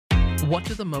What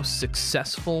do the most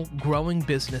successful, growing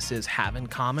businesses have in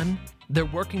common? They're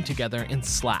working together in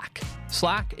Slack.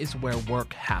 Slack is where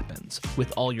work happens,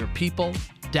 with all your people,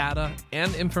 data,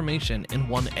 and information in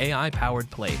one AI-powered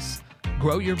place.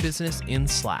 Grow your business in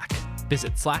Slack.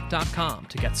 Visit slack.com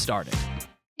to get started.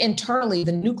 Internally,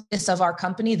 the nucleus of our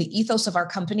company, the ethos of our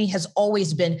company has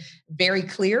always been very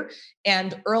clear.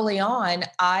 And early on,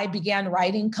 I began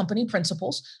writing company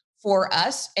principles for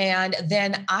us. And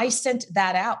then I sent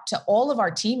that out to all of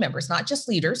our team members, not just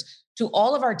leaders, to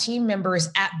all of our team members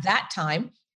at that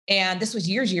time. And this was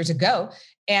years ago.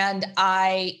 And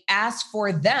I asked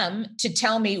for them to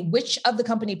tell me which of the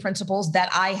company principles that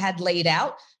I had laid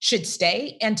out should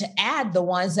stay and to add the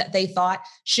ones that they thought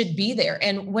should be there.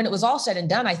 And when it was all said and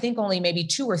done, I think only maybe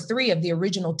 2 or 3 of the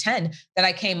original 10 that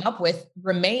I came up with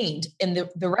remained. And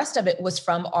the rest of it was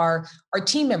from our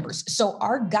team members. So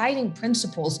our guiding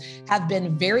principles have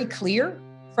been very clear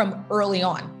from early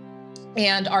on.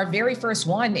 And our very first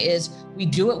one is we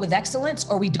do it with excellence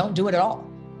or we don't do it at all.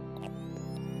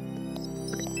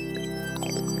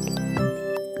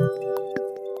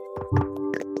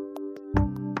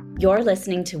 You're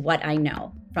listening to What I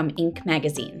Know from Inc.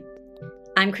 magazine.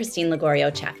 I'm Christine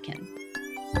Lagorio-Chafkin.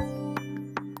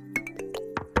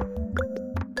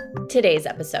 Today's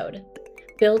episode,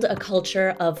 build a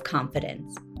culture of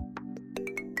confidence.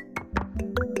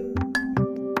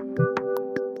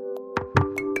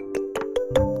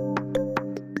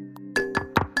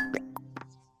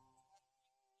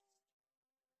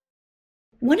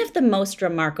 One of the most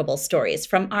remarkable stories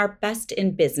from our Best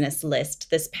in Business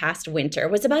list this past winter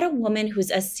was about a woman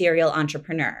who's a serial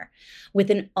entrepreneur with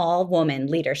an all-woman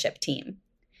leadership team.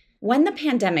 When the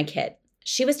pandemic hit,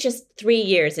 she was just 3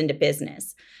 years into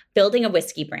business, building a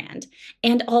whiskey brand,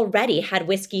 and already had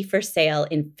whiskey for sale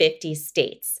in 50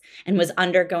 states and was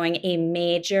undergoing a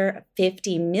major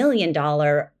 $50 million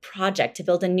project to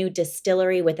build a new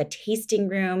distillery with a tasting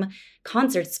room,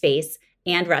 concert space,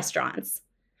 and restaurants,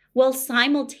 while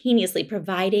simultaneously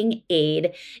providing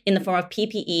aid in the form of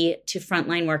PPE to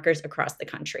frontline workers across the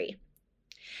country.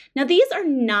 Now, these are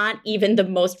not even the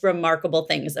most remarkable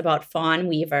things about Fawn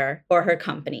Weaver or her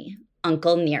company,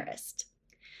 Uncle Nearest.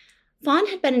 Fawn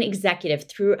had been an executive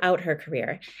throughout her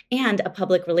career and a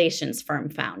public relations firm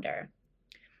founder.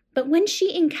 But when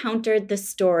she encountered the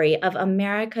story of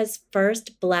America's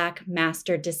first Black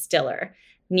master distiller,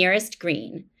 Nearest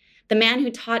Green, the man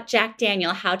who taught Jack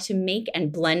Daniel how to make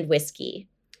and blend whiskey,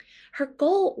 her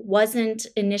goal wasn't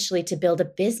initially to build a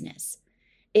business.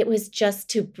 It was just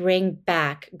to bring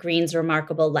back Green's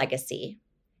remarkable legacy.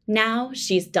 Now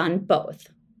she's done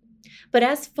both. But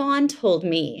as Fawn told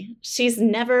me, she's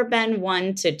never been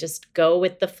one to just go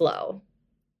with the flow.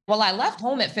 Well, I left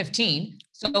home at 15.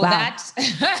 So Wow.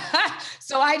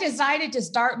 So I decided to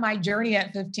start my journey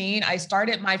at 15. I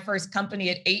started my first company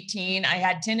at 18. I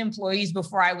had 10 employees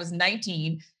before I was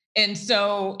 19. And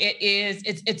so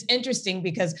it's interesting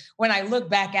because when I look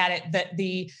back at it,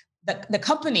 the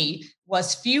company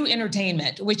was Few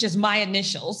Entertainment, which is my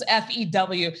initials,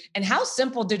 FEW. And how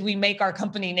simple did we make our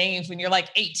company names when you're like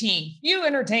 18? Few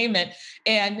Entertainment.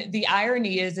 And the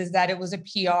irony is that it was a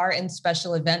PR and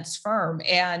special events firm.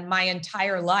 And my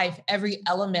entire life, every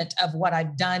element of what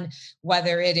I've done,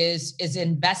 whether it is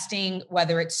investing,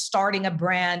 whether it's starting a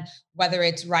brand, whether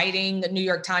it's writing the New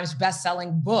York Times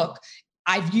bestselling book,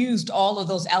 I've used all of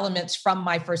those elements from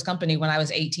my first company when I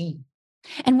was 18.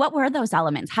 And what were those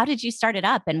elements? How did you start it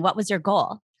up and what was your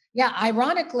goal? Yeah,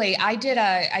 ironically, I did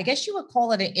I guess you would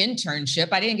call it an internship.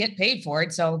 I didn't get paid for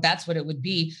it. So that's what it would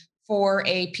be for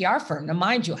a PR firm. Now,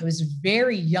 mind you, I was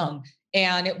very young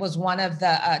and it was one of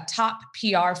the top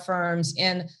PR firms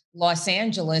in Los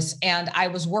Angeles. And I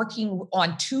was working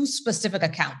on 2 specific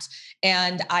accounts.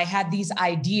 And I had these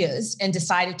ideas and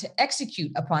decided to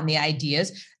execute upon the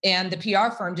ideas. And the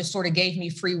PR firm just sort of gave me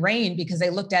free rein because they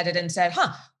looked at it and said,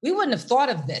 we wouldn't have thought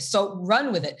of this. So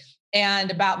run with it. And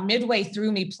about midway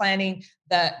through me planning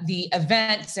the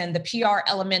events and the PR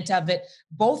element of it,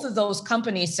 both of those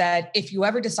companies said, if you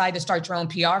ever decide to start your own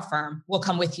PR firm, we'll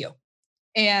come with you.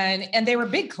 And they were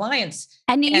big clients.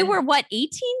 And you were what, 18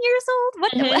 years old?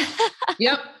 What? Mm-hmm.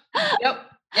 Yep.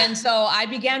 And so I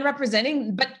began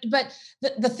representing, but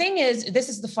the thing is, this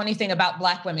is the funny thing about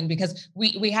Black women, because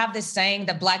we have this saying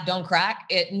that Black don't crack.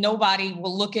 Nobody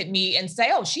will look at me and say,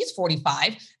 oh, she's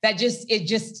 45.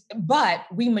 But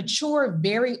we mature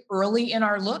very early in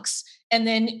our looks. And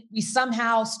then we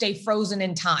somehow stay frozen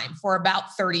in time for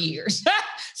about 30 years.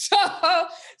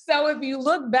 So if you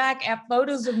look back at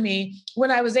photos of me when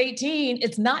I was 18,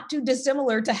 it's not too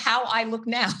dissimilar to how I look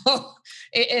now.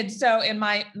 And so in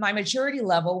my maturity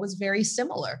level was very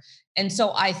similar. And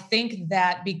so I think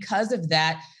that because of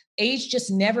that, age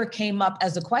just never came up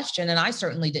as a question. And I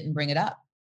certainly didn't bring it up.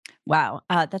 Wow.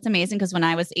 That's amazing. Because when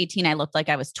I was 18, I looked like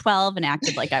I was 12 and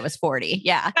acted like I was 40.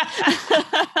 Yeah.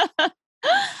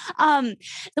 um,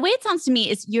 the way it sounds to me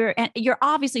is you're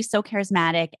obviously so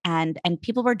charismatic and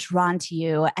people were drawn to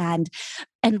you. And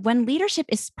when leadership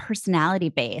is personality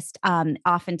based,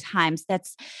 oftentimes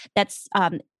that's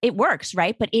it works,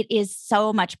 right? But it is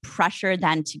so much pressure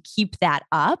then to keep that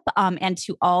up, and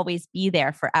to always be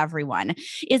there for everyone.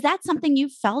 Is that something you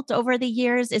felt over the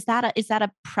years? Is that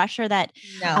a pressure that?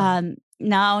 No,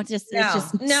 No, it's just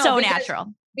so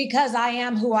natural. Because I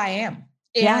am who I am.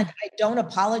 Yeah. And I don't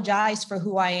apologize for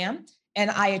who I am. And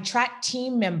I attract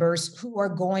team members who are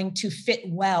going to fit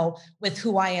well with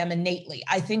who I am innately.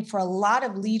 I think for a lot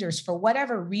of leaders, for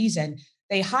whatever reason,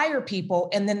 they hire people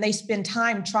and then they spend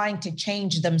time trying to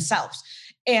change themselves.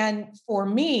 And for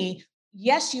me,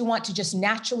 yes, you want to just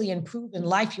naturally improve in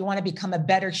life. You want to become a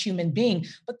better human being,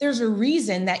 but there's a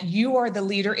reason that you are the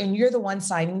leader and you're the one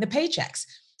signing the paychecks.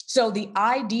 So the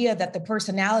idea that the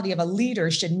personality of a leader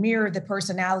should mirror the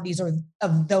personalities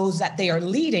of those that they are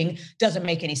leading doesn't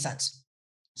make any sense.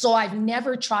 So I've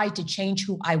never tried to change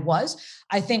who I was.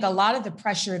 I think a lot of the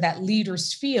pressure that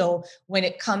leaders feel when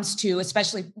it comes to,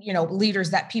 especially,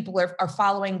 leaders that people are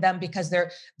following them because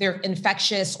they're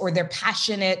infectious or they're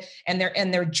passionate and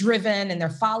they're driven and they're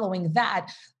following that.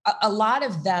 A lot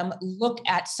of them look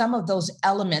at some of those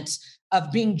elements of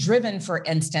being driven, for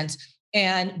instance,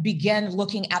 and begin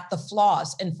looking at the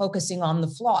flaws and focusing on the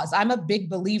flaws. I'm a big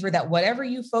believer that whatever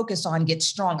you focus on gets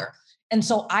stronger. And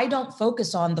so I don't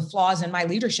focus on the flaws in my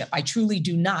leadership. I truly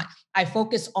do not. I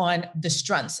focus on the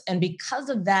strengths. And because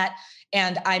of that,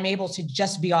 and I'm able to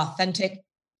just be authentic,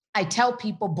 I tell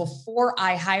people before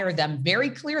I hire them very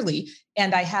clearly,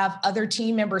 and I have other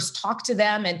team members talk to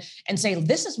them and say,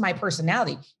 this is my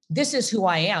personality. This is who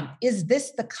I am. Is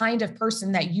this the kind of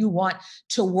person that you want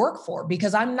to work for?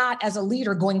 Because I'm not, as a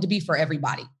leader, going to be for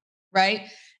everybody, right?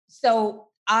 So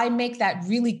I make that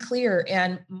really clear.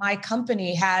 And my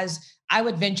company has, I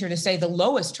would venture to say, the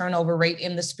lowest turnover rate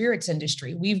in the spirits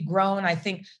industry. We've grown, I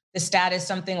think the stat is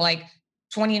something like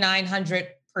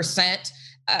 2,900%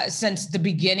 since the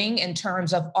beginning in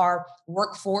terms of our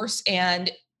workforce. And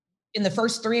in the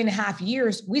first 3.5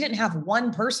 years, we didn't have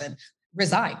one person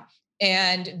resign.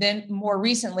 And then more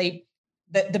recently,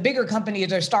 the bigger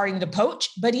companies are starting to poach,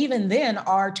 but even then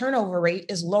our turnover rate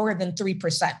is lower than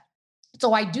 3%.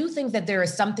 So I do think that there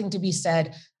is something to be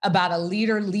said about a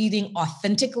leader leading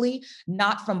authentically,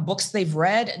 not from books they've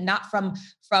read, not from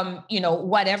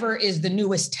whatever is the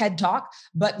newest TED Talk,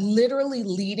 but literally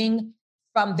leading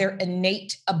from their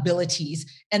innate abilities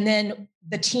and then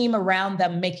the team around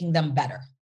them making them better.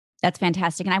 That's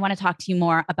fantastic. And I want to talk to you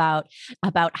more about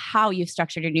how you've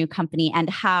structured your new company and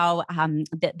how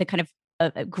the kind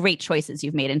of great choices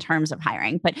you've made in terms of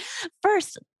hiring. But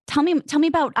first, tell me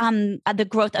about the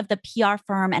growth of the PR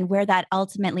firm and where that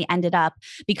ultimately ended up,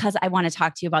 because I want to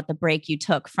talk to you about the break you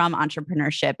took from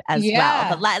entrepreneurship as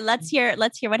well. But let's hear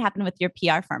what happened with your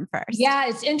PR firm first. Yeah,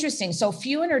 it's interesting. So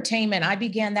Few Entertainment, I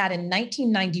began that in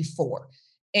 1994.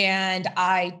 And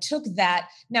I took that.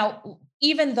 Now,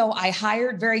 even though I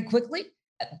hired very quickly,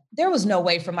 there was no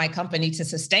way for my company to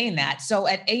sustain that. So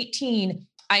at 18,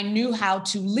 I knew how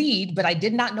to lead, but I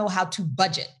did not know how to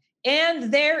budget.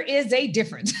 And there is a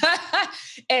difference.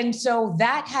 And so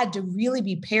that had to really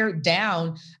be pared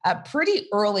down pretty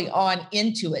early on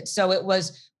into it. So it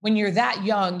was, when you're that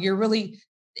young,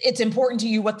 it's important to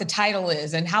you what the title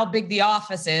is and how big the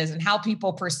office is and how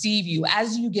people perceive you.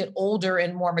 As you get older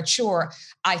and more mature,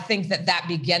 I think that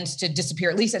begins to disappear.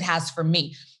 At least it has for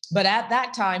me. But at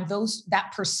that time,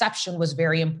 that perception was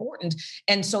very important.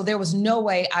 And so there was no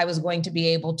way I was going to be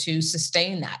able to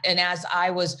sustain that. And as I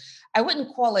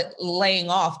wouldn't call it laying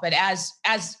off, but as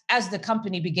the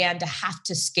company began to have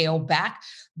to scale back,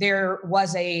 there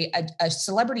was a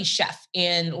celebrity chef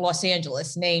in Los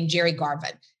Angeles named Jerry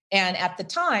Garvin. And at the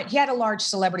time, he had a large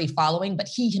celebrity following, but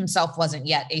he himself wasn't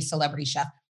yet a celebrity chef.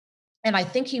 And I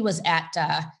think he was at,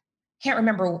 can't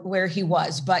remember where he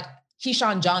was, but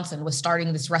Keyshawn Johnson was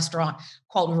starting this restaurant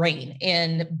called Rain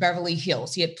in Beverly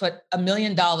Hills. He had put $1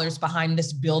 million behind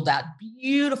this build out,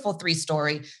 beautiful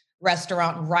 3-story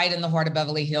restaurant right in the heart of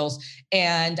Beverly Hills.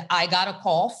 And I got a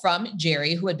call from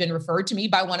Jerry, who had been referred to me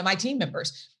by one of my team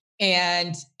members.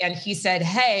 And he said,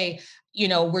 hey,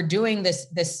 we're doing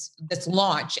this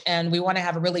launch and we want to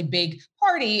have a really big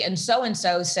party. And so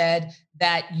said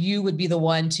that you would be the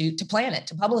one to plan it,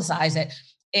 to publicize it.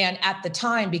 And at the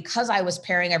time, because I was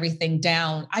paring everything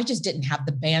down, I just didn't have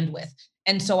the bandwidth.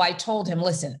 And so I told him,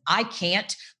 listen, I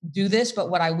can't do this, but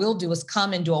what I will do is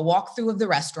come and do a walkthrough of the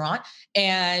restaurant,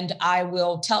 and I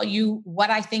will tell you what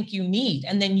I think you need.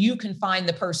 And then you can find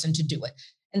the person to do it.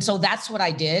 And so that's what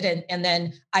I did. And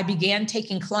then I began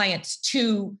taking clients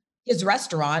to his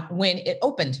restaurant when it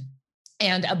opened.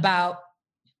 And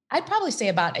I'd probably say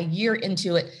about a year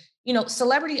into it,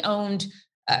 celebrity owned,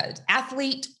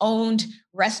 athlete owned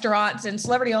restaurants and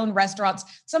celebrity owned restaurants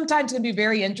sometimes can be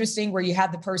very interesting, where you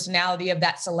have the personality of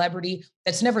that celebrity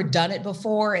that's never done it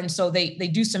before. And so they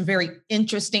do some very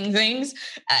interesting things.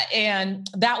 And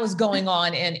that was going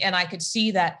on. And I could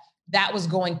see that was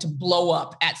going to blow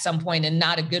up at some point, and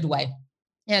not a good way.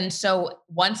 And so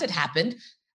once it happened,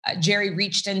 Jerry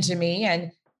reached into me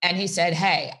and he said,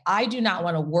 hey, I do not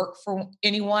want to work for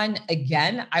anyone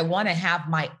again. I want to have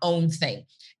my own thing.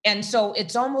 And so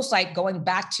it's almost like going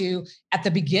back to at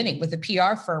the beginning with the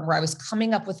PR firm, where I was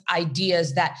coming up with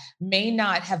ideas that may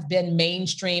not have been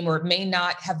mainstream or may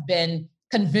not have been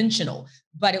conventional,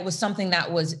 but it was something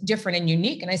that was different and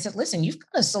unique. And I said, listen, you've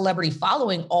got a celebrity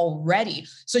following already.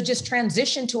 So just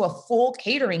transition to a full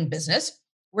catering business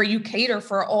where you cater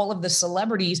for all of the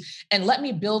celebrities, and let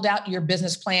me build out your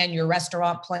business plan, your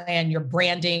restaurant plan, your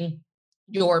branding,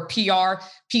 your PR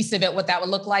piece of it, what that would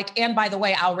look like. And by the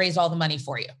way, I'll raise all the money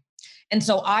for you. And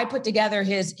so I put together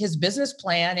his business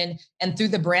plan, and through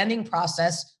the branding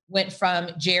process, went from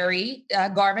Jerry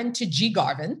Garvin to G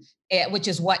Garvin, which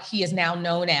is what he is now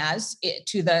known as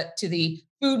to the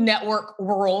Food Network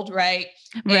world, right?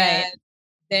 Right. And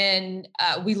then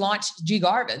we launched G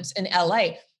Garvin's in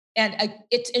LA. And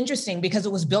it's interesting because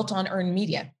it was built on earned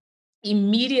media.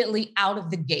 Immediately out of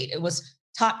the gate, it was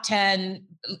top 10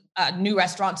 new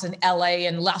restaurants in LA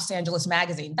and Los Angeles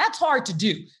Magazine. That's hard to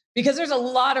do because there's a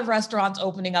lot of restaurants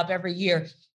opening up every year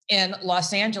in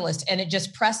Los Angeles. And it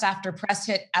just press after press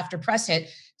hit after press hit,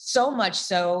 so much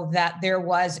so that there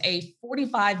was a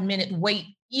 45-minute wait,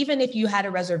 even if you had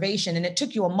a reservation, and it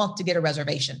took you a month to get a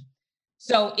reservation.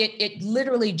 So it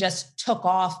literally just took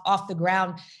off the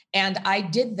ground. And I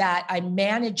did that. I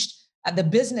managed the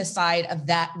business side of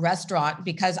that restaurant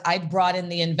because I'd brought in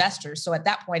the investors. So at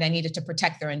that point, I needed to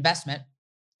protect their investment.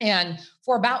 And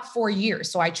for about 4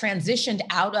 years, so I transitioned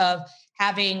out of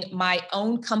having my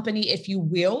own company, if you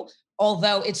will,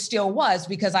 although it still was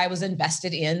because I was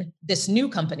invested in this new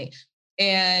company.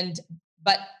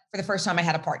 But for the first time, I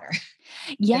had a partner.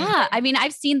 Yeah. I mean,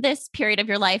 I've seen this period of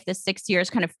your life, this 6 years,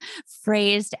 kind of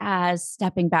phrased as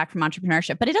stepping back from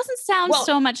entrepreneurship, but it doesn't sound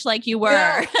so much like you were.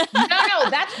 No,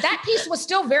 that piece was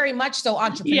still very much so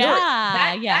entrepreneurial.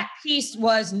 That piece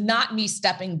was not me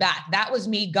stepping back. That was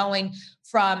me going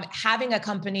from having a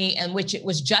company in which it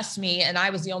was just me and I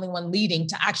was the only one leading,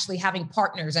 to actually having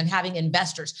partners and having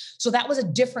investors. So that was a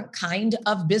different kind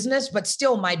of business, but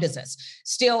still my business.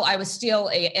 I was still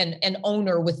an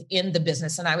owner within the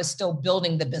business, and I was still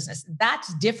building the business.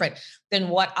 That's different than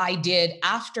what I did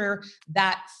after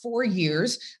that 4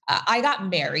 years. I got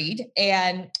married,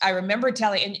 and I remember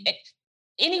telling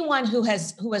anyone who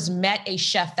has met a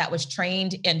chef that was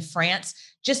trained in France,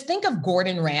 just think of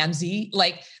Gordon Ramsay,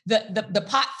 like the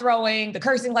pot throwing, the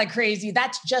cursing like crazy.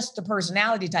 That's just the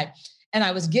personality type. And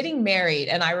I was getting married,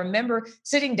 and I remember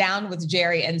sitting down with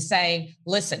Jerry and saying,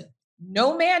 listen,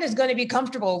 no man is going to be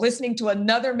comfortable listening to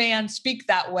another man speak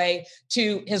that way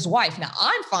to his wife. Now,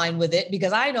 I'm fine with it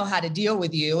because I know how to deal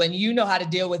with you and you know how to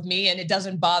deal with me, and it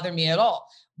doesn't bother me at all.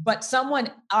 But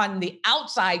someone on the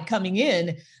outside coming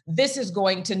in, this is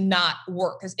going to not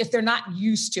work, because if they're not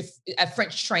used to a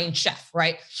French trained chef,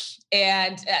 right?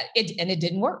 And it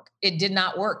didn't work. It did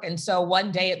not work. And so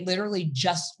one day it literally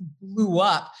just blew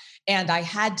up, and I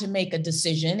had to make a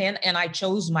decision, and I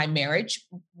chose my marriage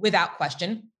without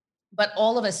question. But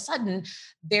all of a sudden,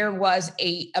 there was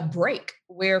a break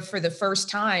where for the first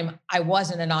time, I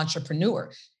wasn't an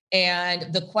entrepreneur.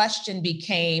 And the question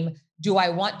became, do I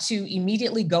want to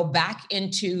immediately go back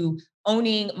into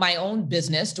owning my own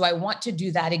business? Do I want to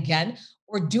do that again?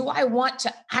 Or do I want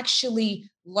to actually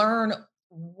learn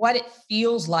what it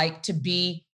feels like to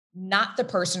be not the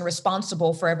person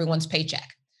responsible for everyone's paycheck?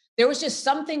 There was just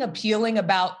something appealing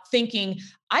about thinking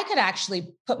I could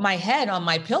actually put my head on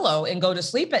my pillow and go to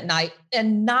sleep at night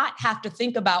and not have to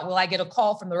think about, will I get a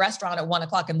call from the restaurant at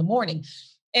 1:00 in the morning?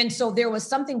 And so there was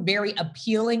something very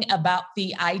appealing about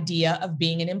the idea of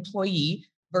being an employee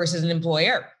versus an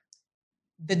employer.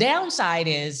 The downside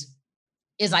is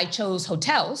I chose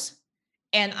hotels,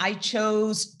 and I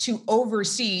chose to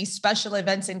oversee special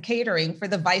events and catering for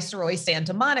the Viceroy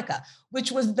Santa Monica,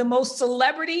 which was the most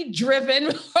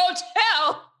celebrity-driven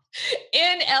hotel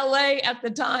in LA at the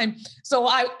time. So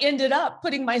I ended up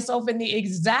putting myself in the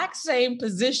exact same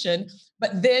position,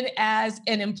 but then as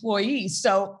an employee.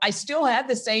 So I still had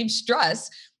the same stress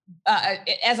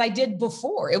as I did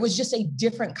before. It was just a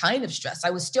different kind of stress. I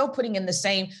was still putting in the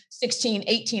same 16,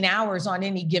 18 hours on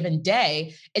any given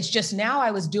day. It's just now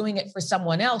I was doing it for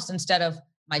someone else instead of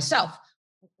myself,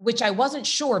 which I wasn't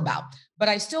sure about, but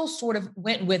I still sort of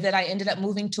went with it. I ended up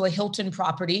moving to a Hilton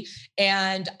property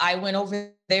and I went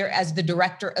over there as the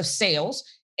director of sales.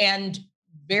 And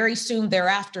very soon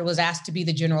thereafter was asked to be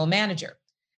the general manager.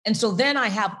 And so then I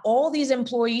have all these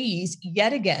employees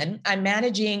yet again. I'm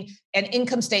managing an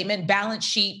income statement, balance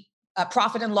sheet,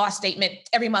 profit and loss statement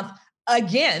every month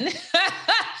again.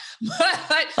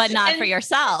 but not for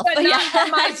yourself. But not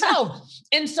for myself.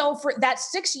 And so for that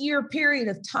 6-year period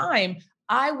of time,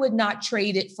 I would not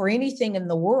trade it for anything in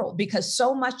the world because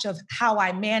so much of how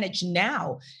I manage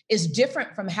now is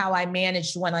different from how I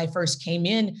managed when I first came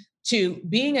in to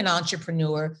being an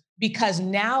entrepreneur, because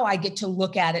now I get to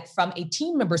look at it from a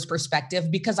team member's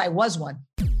perspective because I was one.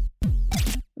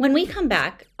 When we come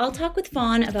back, I'll talk with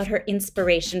Fawn about her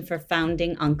inspiration for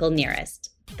founding Uncle Nearest,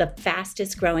 the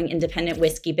fastest growing independent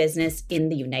whiskey business in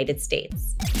the United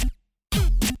States.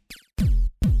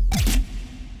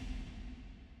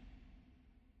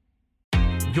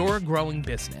 You're a growing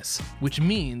business, which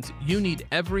means you need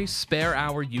every spare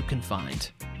hour you can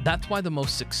find. That's why the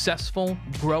most successful,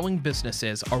 growing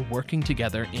businesses are working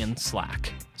together in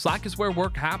Slack. Slack is where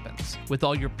work happens, with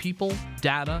all your people,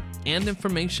 data, and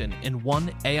information in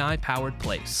one AI-powered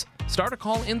place. Start a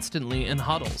call instantly in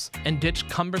huddles and ditch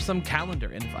cumbersome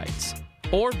calendar invites.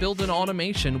 Or build an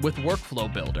automation with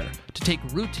Workflow Builder to take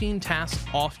routine tasks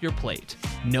off your plate.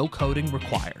 No coding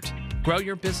required. Grow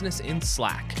your business in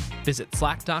Slack. Visit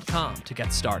slack.com to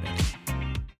get started.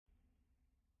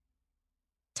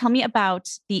 Tell me about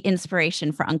the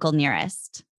inspiration for Uncle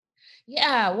Nearest.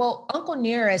 Yeah, well, Uncle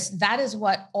Nearest, that is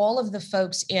what all of the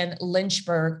folks in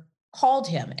Lynchburg called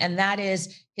him. And that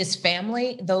is his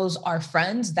family. Those are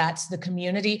friends. That's the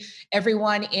community.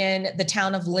 Everyone in the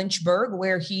town of Lynchburg,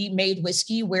 where he made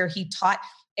whiskey, where he taught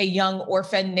a young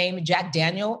orphan named Jack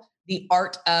Daniel the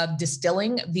art of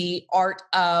distilling, the art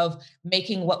of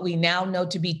making what we now know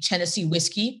to be Tennessee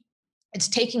whiskey. It's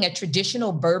taking a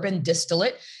traditional bourbon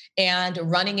distillate and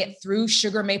running it through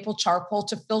sugar maple charcoal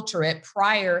to filter it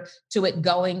prior to it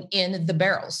going in the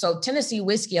barrel. So Tennessee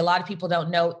whiskey, a lot of people don't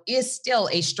know, is still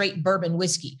a straight bourbon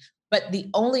whiskey. But the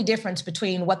only difference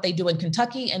between what they do in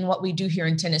Kentucky and what we do here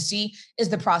in Tennessee is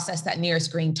the process that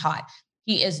Nearest Green taught.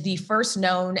 He is the first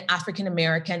known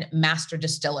African-American master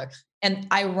distiller. And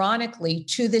ironically,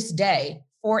 to this day,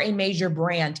 for a major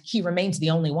brand, he remains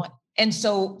the only one. And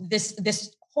so this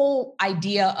whole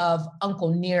idea of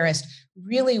Uncle Nearest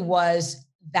really was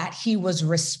that he was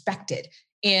respected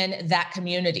in that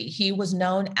community. He was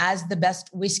known as the best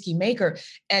whiskey maker.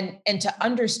 And to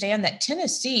understand that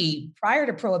Tennessee, prior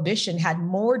to Prohibition, had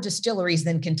more distilleries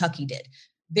than Kentucky did.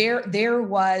 There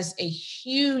was a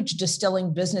huge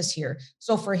distilling business here.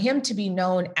 So for him to be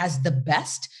known as the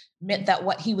best meant that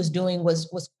what he was doing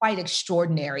was quite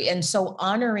extraordinary. And so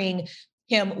honoring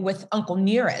him with Uncle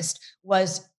Nearest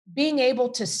was being able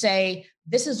to say,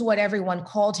 this is what everyone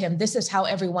called him. This is how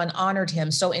everyone honored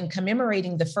him. So in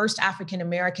commemorating the first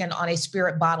African-American on a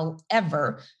spirit bottle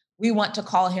ever, we want to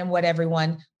call him what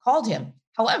everyone called him.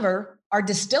 However, our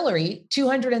distillery,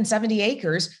 270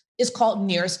 acres, is called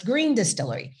Nearest Green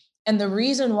Distillery. And the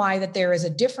reason why that there is a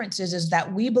difference is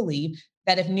that we believe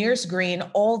that if Nearest Green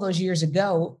all those years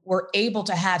ago were able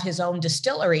to have his own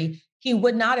distillery, he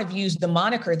would not have used the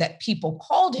moniker that people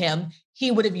called him. He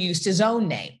would have used his own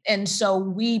name. And so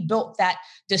we built that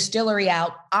distillery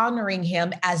out, honoring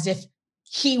him as if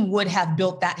he would have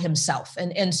built that himself.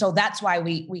 And so that's why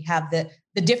we have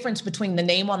the difference between the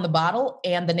name on the bottle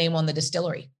and the name on the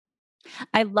distillery.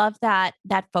 I love that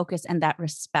focus and that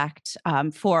respect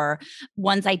for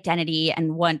one's identity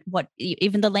and what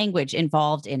even the language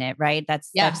involved in it, right?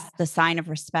 That's the sign of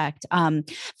respect.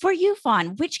 For you,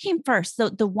 Fawn, which came first,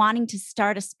 the wanting to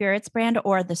start a spirits brand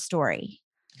or the story?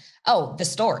 Oh, the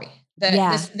story.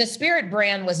 The spirit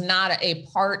brand was not a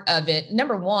part of it.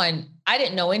 Number one, I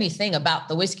didn't know anything about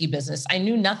the whiskey business. I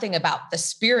knew nothing about the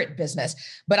spirit business,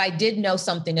 but I did know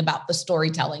something about the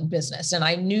storytelling business. And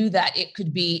I knew that it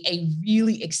could be a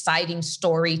really exciting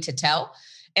story to tell.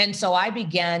 And so I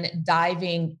began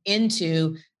diving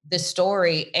into the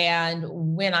story. And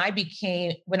when I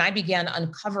began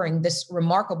uncovering this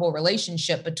remarkable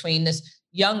relationship between this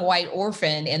young white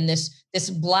orphan and this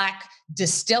Black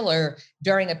distiller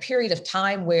during a period of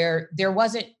time where there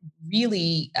wasn't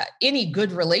really any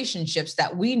good relationships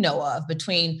that we know of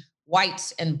between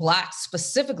whites and blacks,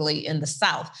 specifically in the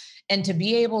South. And to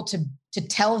be able to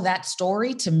tell that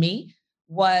story to me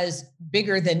was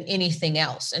bigger than anything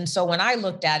else. And so when I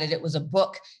looked at it, it was a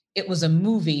book, it was a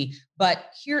movie.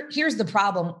 But here's the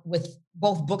problem with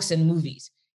both books and movies.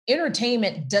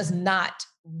 Entertainment does not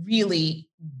really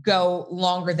go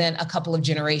longer than a couple of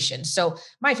generations. So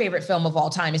my favorite film of all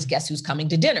time is Guess Who's Coming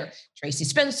to Dinner? Tracy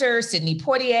Spencer, Sidney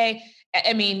Poitier.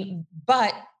 I mean,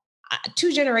 but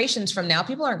 2 generations from now,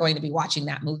 people aren't going to be watching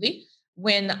that movie.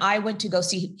 When I went to go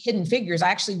see Hidden Figures, I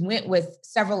actually went with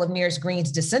several of Nearest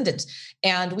Green's descendants,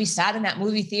 and we sat in that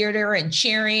movie theater and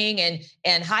cheering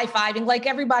and high-fiving like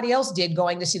everybody else did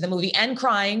going to see the movie, and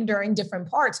crying during different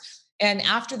parts. And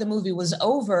after the movie was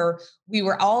over, we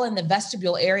were all in the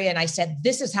vestibule area, and I said,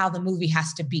 this is how the movie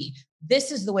has to be.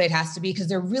 This is the way it has to be, because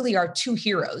there really are 2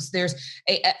 heroes. There's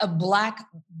a Black,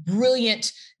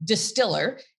 brilliant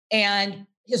distiller and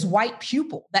his white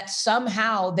pupil, that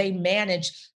somehow they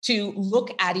manage to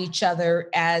look at each other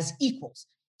as equals.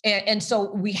 And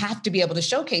so we have to be able to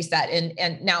showcase that.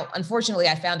 And now, unfortunately,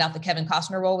 I found out the Kevin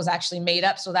Costner role was actually made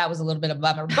up. So that was a little bit of a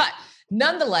bummer. But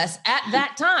nonetheless, at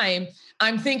that time,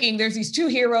 I'm thinking there's these 2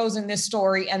 heroes in this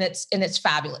story, and it's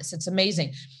fabulous. It's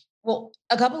amazing. Well,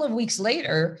 a couple of weeks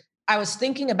later, I was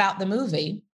thinking about the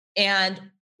movie and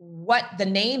what the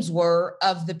names were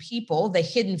of the people, the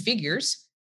hidden figures,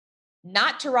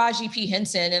 not Taraji P.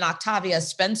 Henson and Octavia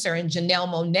Spencer and Janelle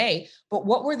Monáe, but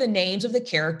what were the names of the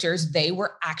characters they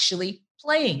were actually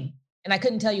playing? And I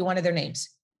couldn't tell you one of their names.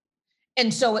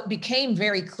 And so it became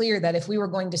very clear that if we were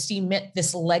going to cement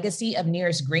this legacy of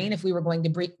Nearest Green, if we were going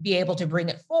to be able to bring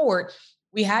it forward,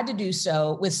 we had to do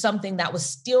so with something that was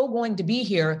still going to be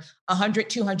here 100,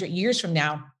 200 years from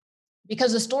now.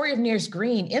 Because the story of Nearest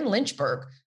Green in Lynchburg,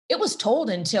 it was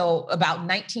told until about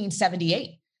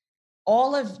 1978.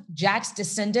 All of Jack's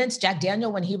descendants, Jack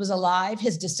Daniel, when he was alive,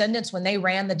 his descendants, when they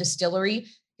ran the distillery,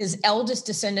 his eldest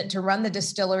descendant to run the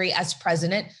distillery as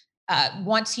president,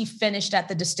 once he finished at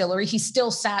the distillery, he still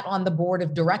sat on the board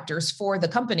of directors for the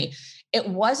company. It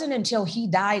wasn't until he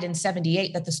died in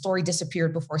 78 that the story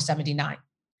disappeared before 79.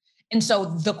 And so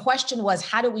the question was,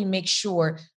 how do we make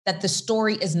sure that the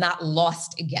story is not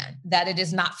lost again, that it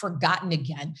is not forgotten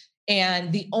again?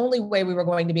 And the only way we were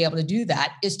going to be able to do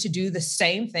that is to do the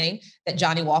same thing that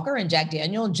Johnny Walker and Jack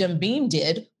Daniel and Jim Beam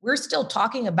did. We're still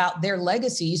talking about their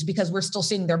legacies because we're still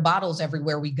seeing their bottles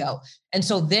everywhere we go. And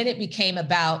so then it became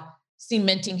about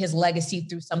cementing his legacy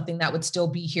through something that would still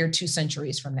be here 2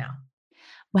 centuries from now.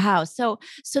 Wow. So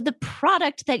the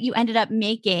product that you ended up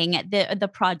making, the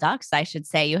products, I should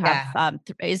say, you have,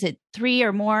 is it 3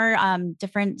 or more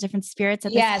different spirits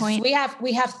at this point? Yes,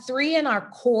 we have 3 in our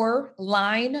core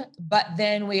line, but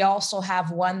then we also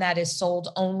have one that is sold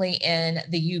only in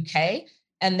the UK.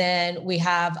 And then we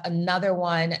have another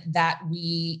one that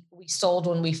we sold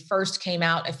when we first came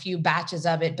out, a few batches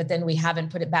of it, but then we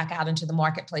haven't put it back out into the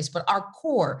marketplace. But our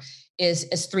core is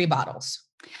 3 bottles.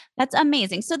 That's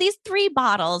amazing. So these 3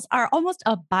 bottles are almost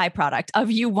a byproduct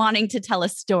of you wanting to tell a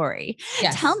story.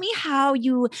 Yes. Tell me how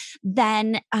you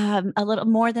then, a little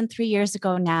more than 3 years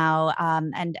ago now,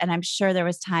 and I'm sure there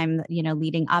was time,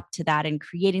 leading up to that and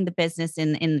creating the business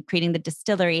in creating the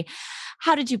distillery.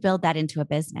 How did you build that into a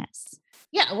business?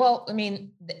 Yeah, well, I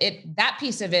mean, that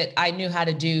piece of it, I knew how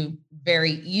to do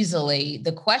very easily.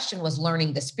 The question was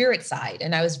learning the spirit side.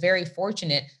 And I was very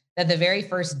fortunate that the very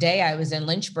first day I was in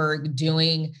Lynchburg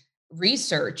doing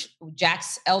research,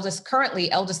 Jack's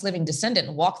currently eldest living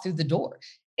descendant walked through the door.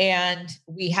 And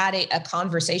we had a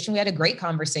conversation. We had a great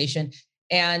conversation.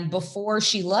 And before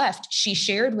she left, she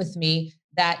shared with me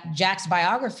that Jack's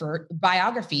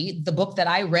biography, the book that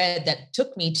I read that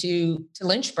took me to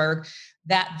Lynchburg,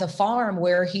 that the farm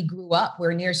where he grew up,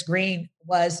 where Nearest Green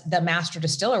was the master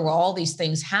distiller, where all these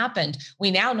things happened.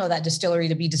 We now know that distillery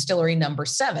to be distillery number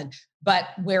 7, but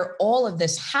where all of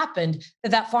this happened,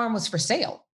 that farm was for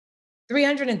sale.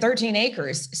 313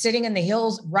 acres sitting in the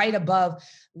hills right above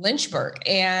Lynchburg.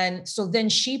 And so then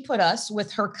she put us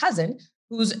with her cousin,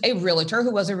 who was a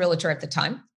realtor at the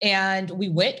time. And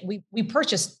we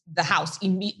purchased the house,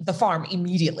 the farm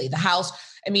immediately. The house,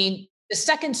 the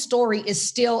second story is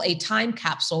still a time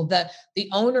capsule. The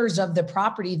owners of the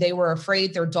property, they were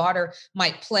afraid their daughter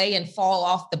might play and fall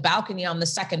off the balcony on the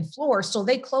second floor. So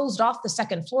they closed off the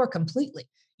second floor completely.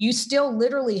 You still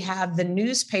literally have the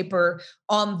newspaper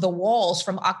on the walls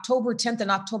from October 10th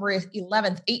and October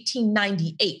 11th,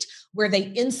 1898, where they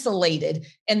insulated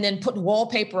and then put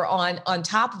wallpaper on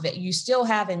top of it. You still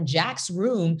have in Jack's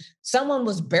room, someone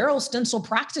was barrel stencil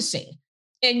practicing.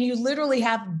 And you literally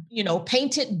have,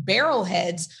 painted barrel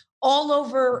heads all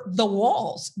over the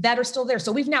walls that are still there.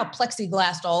 So we've now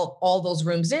plexiglassed all those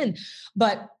rooms in,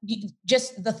 but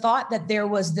just the thought that there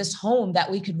was this home that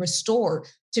we could restore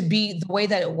to be the way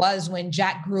that it was when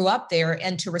Jack grew up there,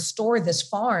 and to restore this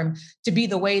farm to be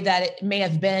the way that it may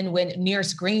have been when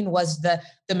Nearest Green was the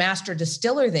master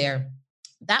distiller there.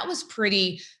 That was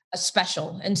pretty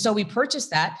special. And so we purchased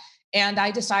that, and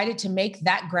I decided to make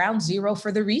that ground zero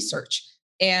for the research.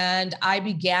 And I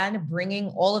began bringing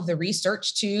all of the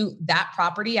research to that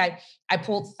property. I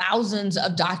pulled thousands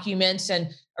of documents and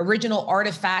original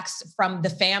artifacts from the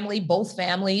family, both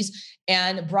families,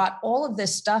 and brought all of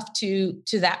this stuff to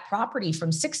that property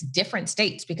from 6 different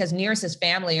states, because Nearest's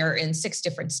family are in 6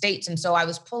 different states. And so I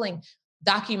was pulling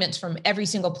documents from every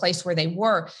single place where they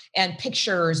were, and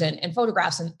pictures and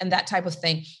photographs and that type of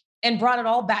thing, and brought it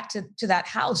all back to that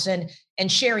house. And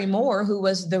Sherry Moore, who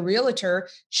was the realtor,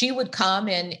 she would come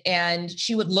and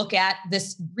she would look at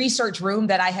this research room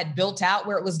that I had built out,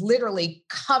 where it was literally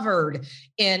covered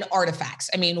in artifacts.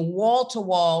 I mean, wall to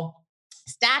wall,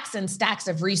 stacks and stacks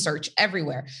of research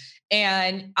everywhere.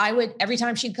 And I would, every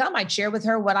time she'd come, I'd share with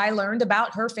her what I learned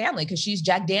about her family, because she's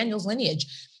Jack Daniel's lineage.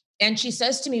 And she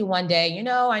says to me one day,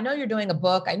 I know you're doing a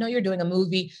book, I know you're doing a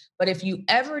movie, but if you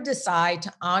ever decide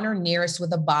to honor Nearest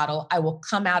with a bottle, I will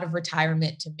come out of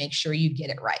retirement to make sure you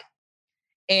get it right.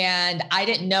 And I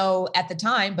didn't know at the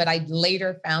time, but I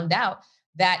later found out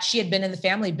that she had been in the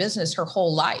family business her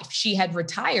whole life. She had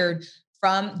retired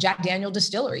from Jack Daniel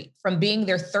Distillery, from being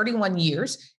there 31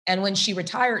 years. And when she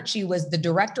retired, she was the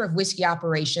director of whiskey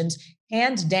operations,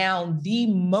 hands down the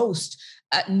most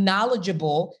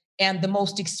knowledgeable and the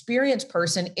most experienced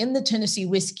person in the Tennessee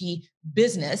whiskey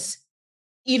business.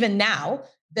 Even now,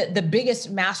 the biggest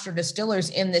master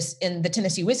distillers in the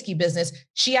Tennessee whiskey business,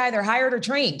 she either hired or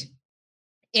trained.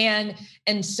 And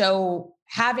so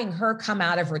having her come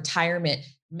out of retirement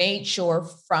made sure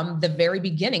from the very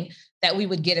beginning that we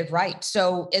would get it right.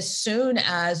 So as soon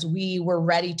as we were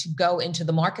ready to go into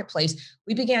the marketplace,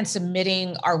 we began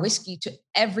submitting our whiskey to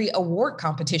every award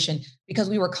competition, because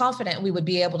we were confident we would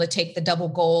be able to take the double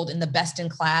gold and the best in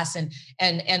class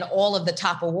and all of the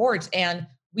top awards. And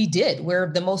we did.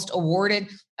 We're the most awarded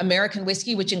American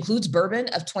whiskey, which includes bourbon,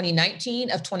 of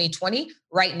 2019, of 2020.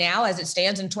 Right now, as it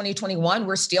stands in 2021,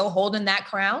 we're still holding that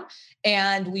crown.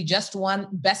 And we just won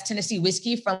Best Tennessee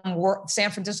Whiskey from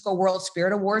San Francisco World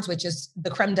Spirit Awards, which is the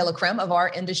creme de la creme of our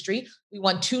industry. We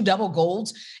won 2 double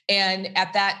golds and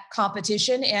at that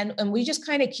competition, and we just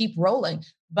kind of keep rolling.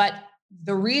 But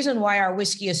the reason why our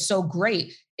whiskey is so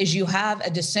great is you have a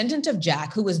descendant of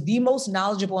Jack, who was the most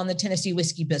knowledgeable in the Tennessee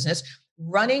whiskey business,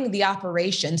 running the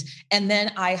operations. And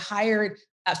then I hired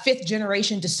a 5th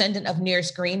generation descendant of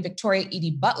Nearest Green, Victoria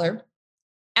Edie Butler,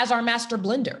 as our master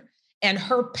blender. And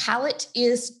her palate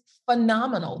is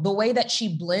phenomenal. The way that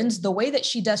she blends, the way that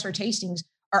she does her tastings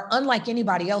are unlike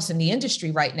anybody else in the industry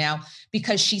right now,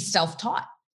 because she's self-taught.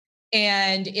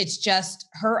 And it's just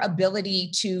her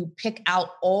ability to pick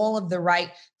out all of the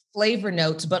right flavor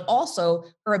notes, but also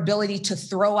her ability to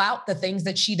throw out the things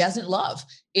that she doesn't love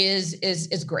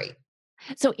is great.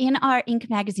 So in our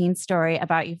Inc. magazine story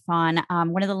about you, Fawn,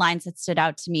 one of the lines that stood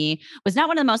out to me was not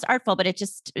one of the most artful, but it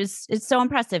just is, it's so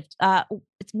impressive.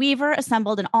 It's Weaver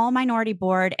assembled an all-minority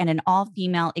board and an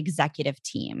all-female executive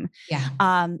team.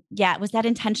 Yeah. Was that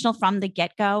intentional from the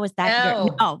get-go? Was that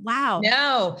No. Oh, wow.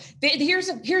 No. Here's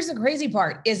the crazy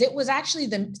part is it was actually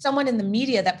someone in the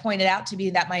media that pointed out to me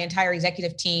that my entire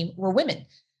executive team were women.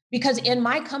 Because in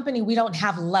my company, we don't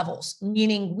have levels,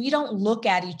 meaning we don't look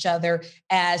at each other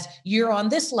as you're on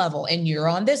this level and you're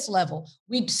on this level.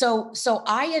 So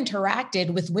I interacted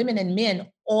with women and men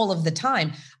all of the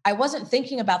time. I wasn't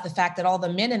thinking about the fact that all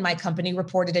the men in my company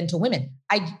reported into women.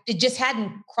 It just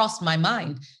hadn't crossed my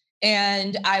mind.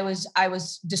 And I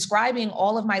was describing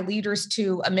all of my leaders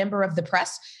to a member of the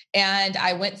press. And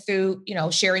I went through,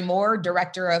 Sherry Moore,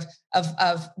 director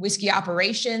of whiskey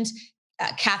operations,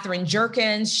 Catherine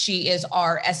Jerkins, she is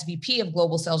our SVP of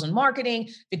Global Sales and Marketing.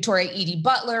 Victoria Edie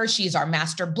Butler, she's our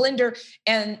master blender.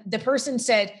 And the person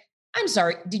said, I'm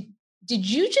sorry, did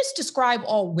you just describe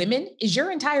all women? Is your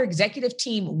entire executive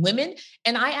team women?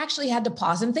 And I actually had to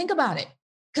pause and think about it,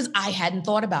 because I hadn't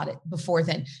thought about it before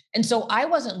then. And so I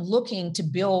wasn't looking to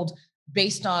build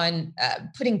based on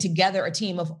putting together a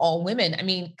team of all women. I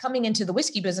mean, coming into the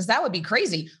whiskey business, that would be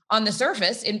crazy. On the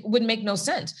surface, it would make no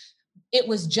sense. It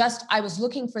was just, I was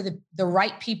looking for the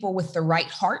right people with the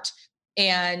right heart,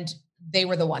 and they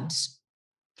were the ones.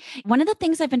 One of the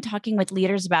things I've been talking with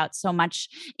leaders about so much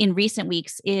in recent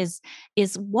weeks is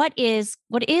what is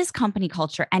company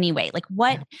culture anyway? Like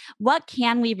what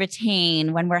can we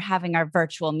retain when we're having our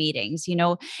virtual meetings?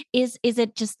 Is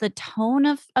it just the tone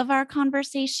of our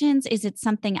conversations? Is it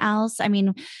something else? I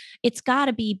mean, it's got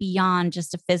to be beyond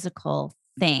just a physical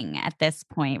thing at this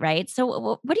point, right?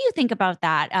 So, what do you think about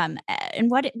that? And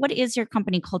what is your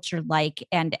company culture like?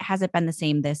 And has it been the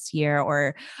same this year,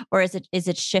 or is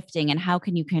it shifting? And how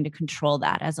can you kind of control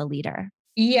that as a leader?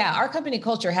 Yeah, our company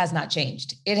culture has not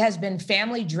changed. It has been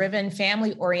family driven,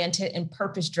 family oriented, and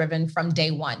purpose driven from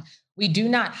day one. We do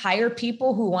not hire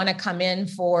people who want to come in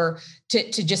to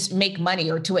just make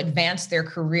money or to advance their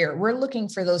career. We're looking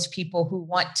for those people who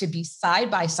want to be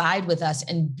side by side with us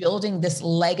and building this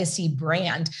legacy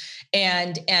brand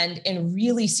and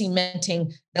really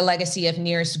cementing the legacy of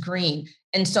Nearest Green.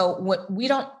 And so we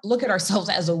don't look at ourselves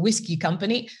as a whiskey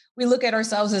company. We look at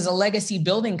ourselves as a legacy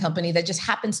building company that just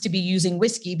happens to be using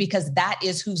whiskey because that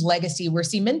is whose legacy we're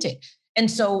cementing. And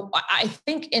so I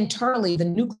think internally, the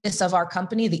nucleus of our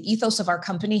company, the ethos of our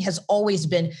company has always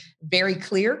been very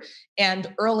clear.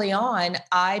 And early on,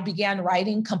 I began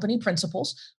writing company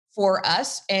principles for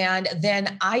us. And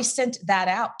then I sent that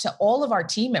out to all of our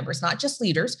team members, not just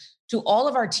leaders, to all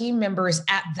of our team members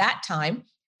at that time.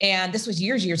 And this was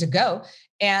years ago.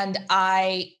 And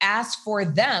I asked for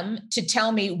them to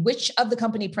tell me which of the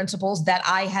company principles that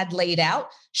I had laid out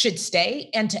should stay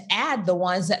and to add the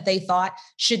ones that they thought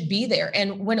should be there.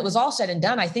 And when it was all said and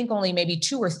done, I think only maybe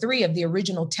 2 or 3 of the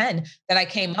original 10 that I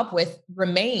came up with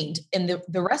remained. And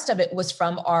the rest of it was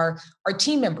from our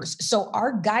team members. So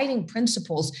our guiding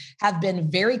principles have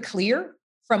been very clear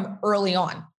from early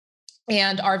on.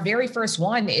 And our very first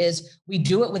one is we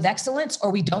do it with excellence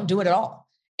or we don't do it at all.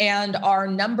 And our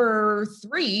number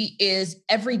 3 is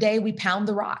every day we pound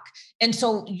the rock. And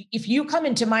so if you come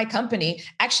into my company,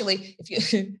 actually,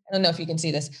 if you, I don't know if you can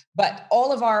see this, but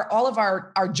all of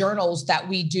our journals that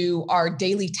we do our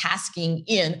daily tasking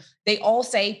in, they all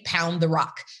say pound the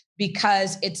rock,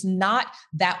 because it's not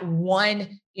that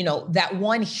one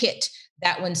hit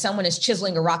that when someone is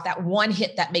chiseling a rock, that one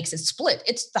hit that makes it split.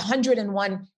 It's the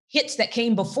 101 hits that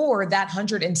came before that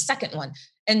 102nd one.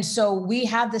 And so we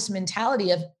have this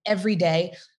mentality of every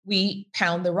day we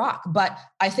pound the rock. But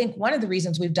I think one of the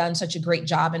reasons we've done such a great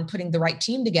job in putting the right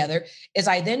team together is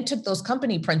I then took those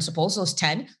company principles, those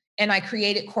 10, and I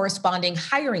created corresponding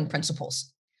hiring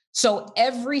principles. So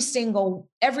every single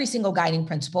guiding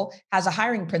principle has a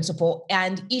hiring principle,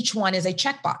 and each one is a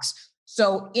checkbox.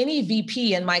 So any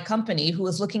VP in my company who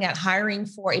is looking at hiring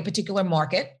for a particular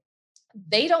market,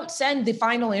 they don't send the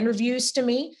final interviews to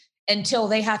me until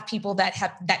they have people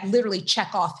that literally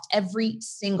check off every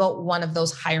single one of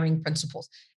those hiring principles.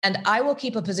 And I will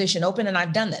keep a position open, and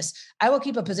I've done this. I will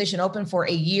keep a position open for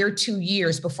a year, 2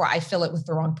 years before I fill it with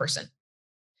the wrong person.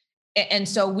 And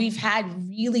so we've had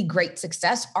really great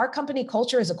success. Our company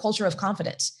culture is a culture of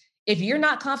confidence. If you're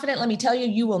not confident, let me tell you,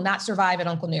 you will not survive at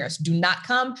Uncle Nearest. Do not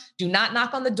come, do not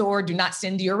knock on the door, do not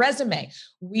send your resume.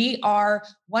 We are,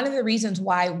 one of the reasons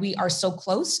why we are so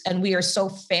close and we are so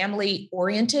family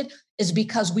oriented is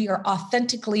because we are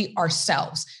authentically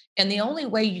ourselves. And the only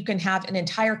way you can have an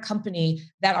entire company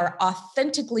that are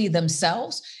authentically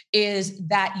themselves is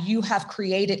that you have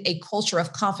created a culture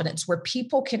of confidence where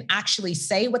people can actually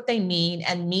say what they mean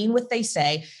and mean what they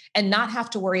say and not have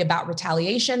to worry about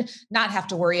retaliation, not have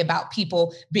to worry about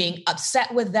people being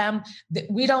upset with them.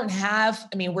 We don't have,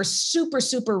 we're super,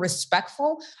 super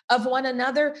respectful of one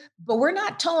another, but we're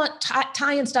not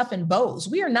tying stuff in bows.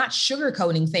 We are not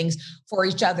sugarcoating things for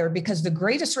each other, because the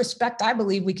greatest respect I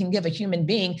believe we can give a human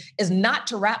being is not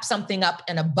to wrap something up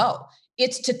in a bow.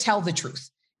 It's to tell the truth.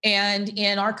 And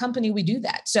in our company, we do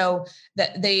that. So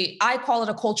I call it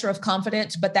a culture of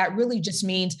confidence, but that really just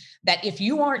means that if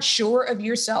you aren't sure of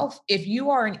yourself, if you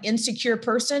are an insecure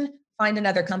person, find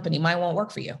another company. Mine won't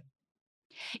work for you.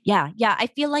 Yeah. I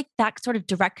feel like that sort of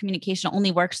direct communication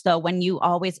only works though when you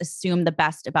always assume the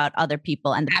best about other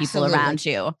people and the Absolutely. people around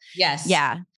you. Yes.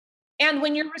 Yeah. And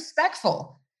when you're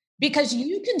respectful, because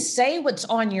you can say what's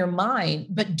on your mind,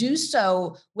 but do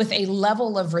so with a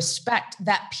level of respect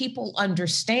that people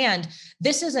understand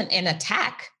this isn't an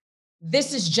attack.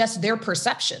 This is just their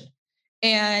perception.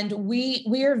 And we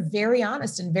are very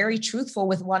honest and very truthful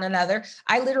with one another.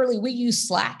 We use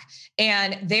Slack,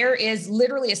 and there is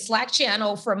literally a Slack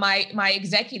channel for my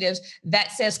executives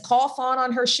that says, call Fawn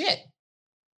on her shit.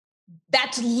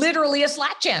 That's literally a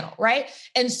Slack channel, right?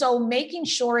 And so making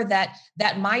sure that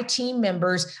my team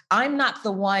members, I'm not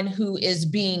the one who is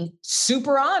being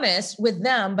super honest with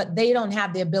them, but they don't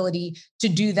have the ability to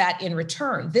do that in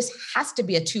return. This has to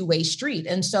be a two-way street.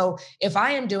 And so if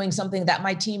I am doing something that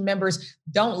my team members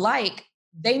don't like,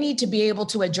 they need to be able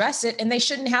to address it, and they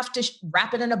shouldn't have to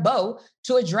wrap it in a bow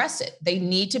to address it. They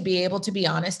need to be able to be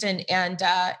honest, and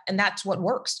that's what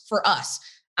works for us.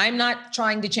 I'm not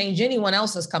trying to change anyone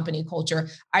else's company culture.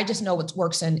 I just know what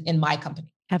works in my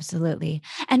company. Absolutely.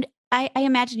 And I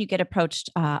imagine you get approached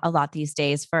a lot these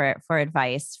days for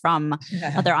advice from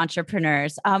other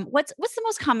entrepreneurs. What's the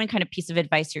most common kind of piece of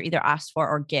advice you're either asked for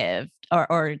or give,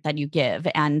 or that you give,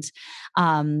 and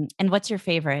what's your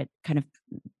favorite kind of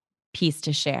piece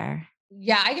to share?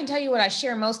 Yeah, I can tell you what I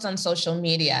share most on social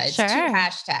media. It's Sure. 2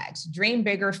 hashtags: dream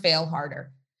bigger, fail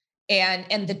harder.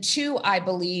 And the two, I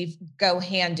believe, go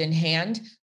hand in hand.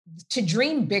 To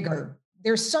dream bigger,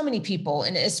 there's so many people,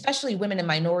 and especially women and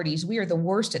minorities, we are the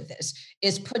worst at this,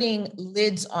 is putting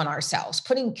lids on ourselves,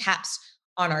 putting caps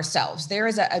on ourselves. There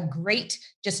is a great,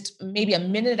 just maybe a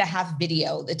minute and a half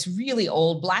video that's really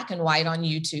old, black and white on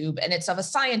YouTube, and it's of a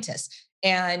scientist.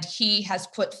 And he has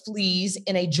put fleas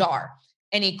in a jar,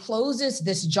 and he closes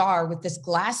this jar with this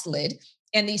glass lid.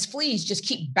 And these fleas just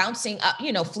keep bouncing up,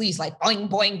 fleas like boing,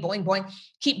 boing, boing, boing,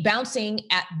 keep bouncing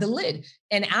at the lid.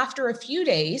 And after a few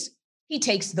days, he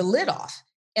takes the lid off.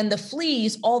 And the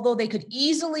fleas, although they could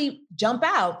easily jump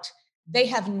out, they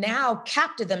have now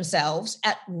capped themselves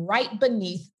at right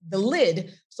beneath the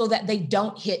lid so that they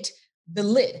don't hit the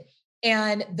lid.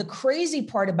 And the crazy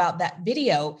part about that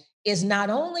video is not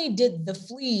only did the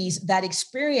fleas that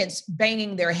experience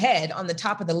banging their head on the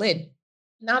top of the lid,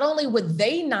 not only would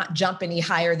they not jump any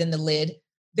higher than the lid,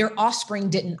 their offspring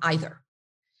didn't either.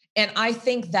 And I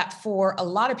think that for a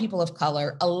lot of people of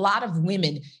color, a lot of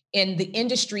women in the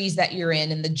industries that you're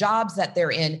in and the jobs that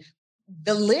they're in,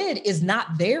 the lid is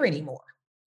not there anymore.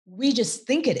 We just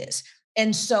think it is.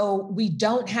 And so we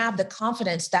don't have the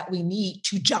confidence that we need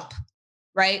to jump,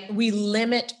 right? We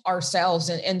limit ourselves.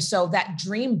 And so that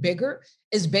dream bigger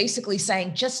is basically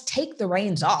saying, just take the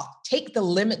reins off, take the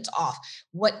limits off.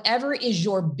 Whatever is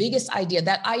your biggest idea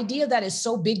that is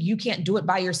so big, you can't do it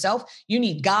by yourself. You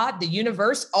need God, the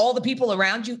universe, all the people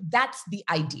around you. That's the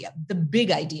idea, the big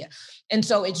idea. And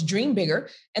so it's dream bigger.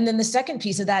 And then the second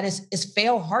piece of that is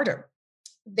fail harder.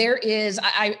 There is,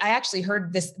 I actually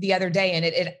heard this the other day,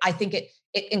 and I think it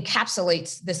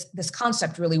encapsulates this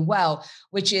concept really well,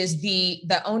 which is the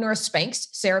owner of Spanx,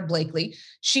 Sarah Blakely.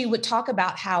 She would talk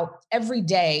about how every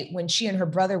day when she and her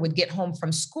brother would get home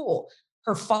from school,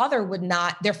 their father would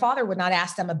not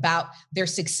ask them about their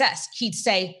success. He'd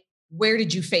say, "Where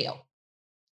did you fail?"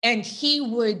 And he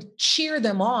would cheer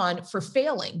them on for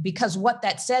failing, because what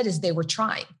that said is they were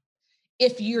trying.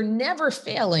 If you're never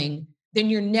failing, then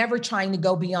you're never trying to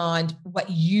go beyond what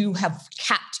you have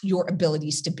capped your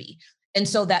abilities to be. And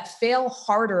so that fail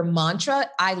harder mantra,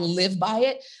 I live by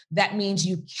it. That means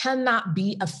you cannot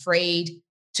be afraid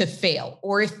to fail.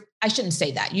 Or if I shouldn't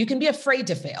say that, you can be afraid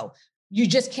to fail. You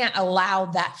just can't allow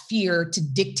that fear to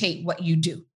dictate what you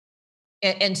do.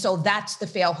 And so that's the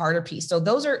fail harder piece. So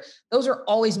those are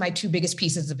always my two biggest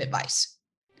pieces of advice.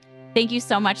 Thank you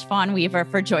so much, Fawn Weaver,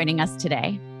 for joining us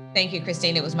today. Thank you,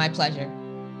 Christine. It was my pleasure.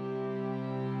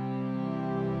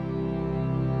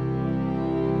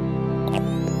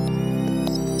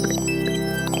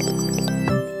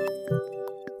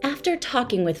 After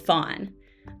talking with Fawn,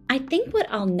 I think what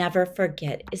I'll never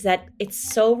forget is that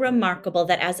it's so remarkable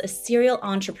that as a serial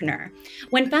entrepreneur,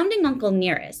 when founding Uncle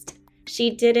Nearest,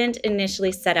 she didn't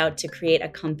initially set out to create a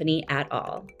company at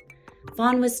all.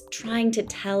 Fawn was trying to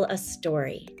tell a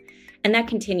story, and that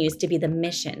continues to be the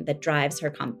mission that drives her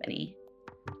company.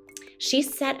 She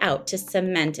set out to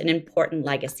cement an important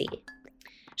legacy.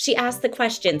 She asked the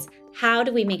questions, how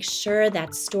do we make sure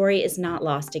that story is not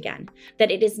lost again,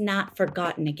 that it is not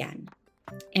forgotten again?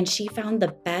 And she found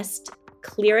the best,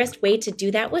 clearest way to do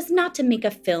that was not to make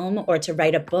a film or to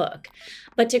write a book,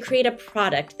 but to create a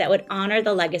product that would honor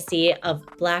the legacy of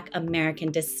Black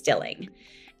American distilling,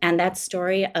 and that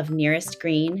story of Nearest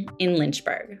Green in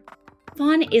Lynchburg.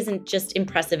 Fawn isn't just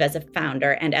impressive as a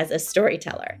founder and as a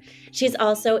storyteller. She's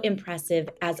also impressive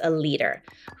as a leader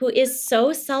who is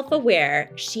so self-aware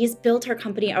she's built her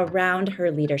company around her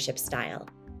leadership style.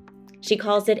 She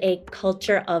calls it a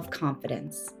culture of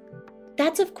confidence.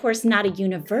 That's, of course, not a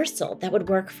universal that would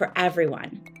work for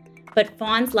everyone, but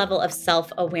Fawn's level of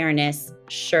self-awareness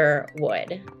sure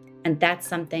would. And that's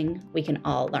something we can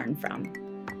all learn from.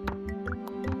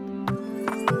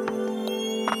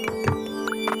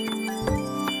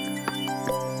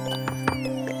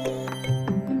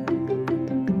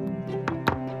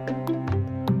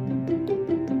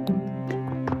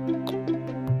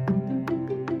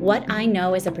 What I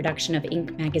Know is a production of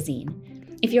Inc.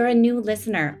 magazine. If you're a new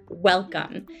listener,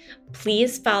 welcome.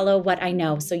 Please follow What I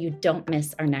Know so you don't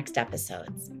miss our next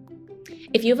episodes.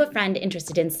 If you have a friend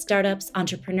interested in startups,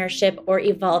 entrepreneurship, or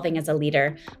evolving as a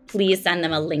leader, please send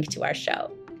them a link to our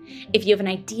show. If you have an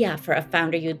idea for a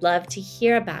founder you'd love to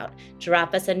hear about,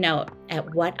 drop us a note at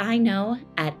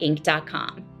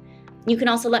whatiknow@inc.com. You can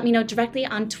also let me know directly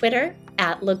on Twitter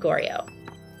 @Lagorio.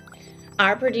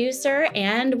 Our producer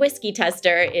and whiskey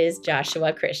tester is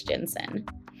Joshua Christensen.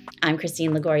 I'm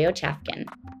Christine Lagorio-Chafkin.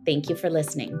 Thank you for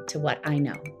listening to What I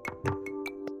Know.